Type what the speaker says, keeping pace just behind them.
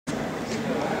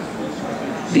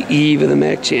the eve of the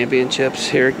MAC championships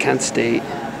here at Kent State.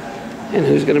 And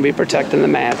who's going to be protecting the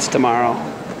mats tomorrow?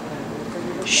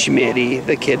 Schmitty,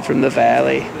 the kid from the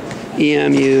Valley.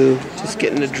 EMU, just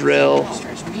getting a drill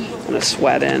and a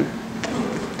sweat in.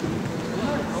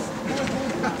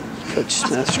 Coach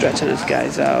Smith stretching his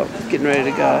guys out, getting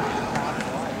ready to go.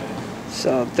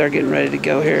 So they're getting ready to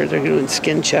go here. They're doing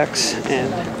skin checks, and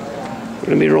we're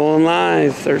going to be rolling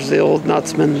live. There's the old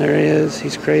Nutsman. There he is.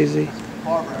 He's crazy.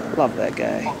 Love that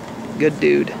guy. Good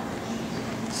dude.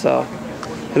 So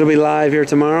it'll be live here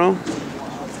tomorrow.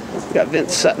 We got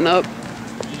Vince setting up,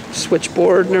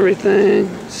 switchboard and everything.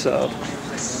 So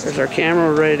there's our camera.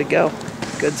 We're ready to go.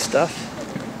 Good stuff.